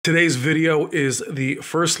Today's video is the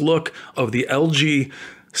first look of the LG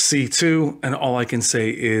C2, and all I can say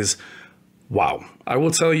is, wow. I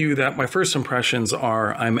will tell you that my first impressions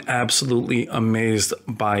are I'm absolutely amazed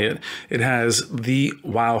by it. It has the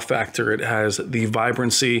wow factor, it has the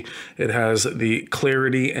vibrancy, it has the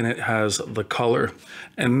clarity, and it has the color.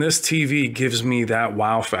 And this TV gives me that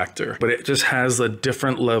wow factor, but it just has a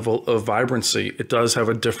different level of vibrancy. It does have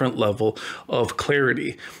a different level of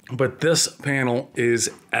clarity, but this panel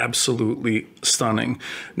is absolutely stunning.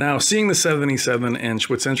 Now, seeing the 77-inch,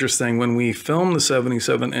 what's interesting, when we filmed the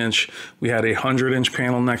 77-inch, we had a 100-inch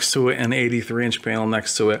panel next to it, an 83-inch panel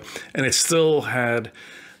next to it, and it still had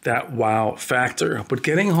that wow factor. But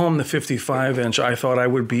getting home the 55-inch, I thought I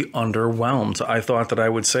would be underwhelmed. I thought that I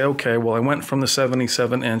would say, okay, well, I went from the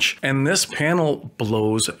 77-inch, and this panel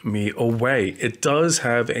blows me away. It does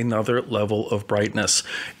have another level of brightness.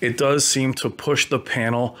 It does seem to push the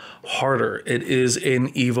panel harder. It is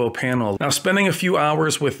an Evo panel. Now, spending a few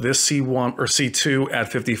hours with this C1 or C2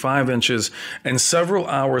 at 55 inches and several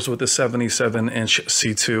hours with the 77-inch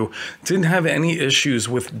C2 didn't have any issues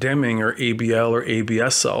with dimming or ABL or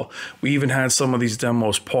ABS-C. We even had some of these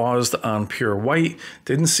demos paused on pure white.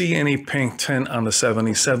 Didn't see any pink tint on the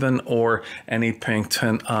 77 or any pink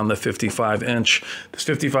tint on the 55-inch. This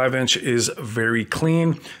 55-inch is very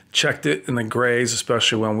clean. Checked it in the grays,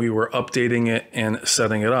 especially when we were updating it and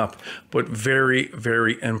setting it up, but very,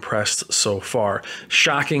 very impressed so far.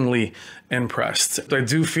 Shockingly impressed. I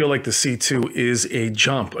do feel like the C2 is a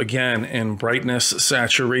jump, again, in brightness,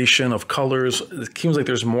 saturation of colors. It seems like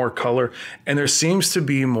there's more color, and there seems to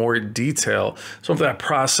be more detail. So if that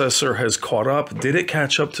processor has caught up, did it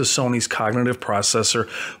catch up to Sony's cognitive processor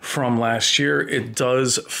from last year? It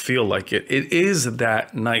does feel like it. It is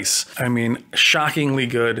that nice. I mean, shockingly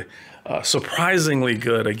good. Surprisingly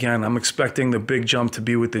good. Again, I'm expecting the big jump to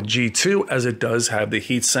be with the G2, as it does have the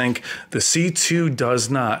heatsink. The C2 does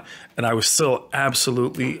not, and I was still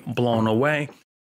absolutely blown away.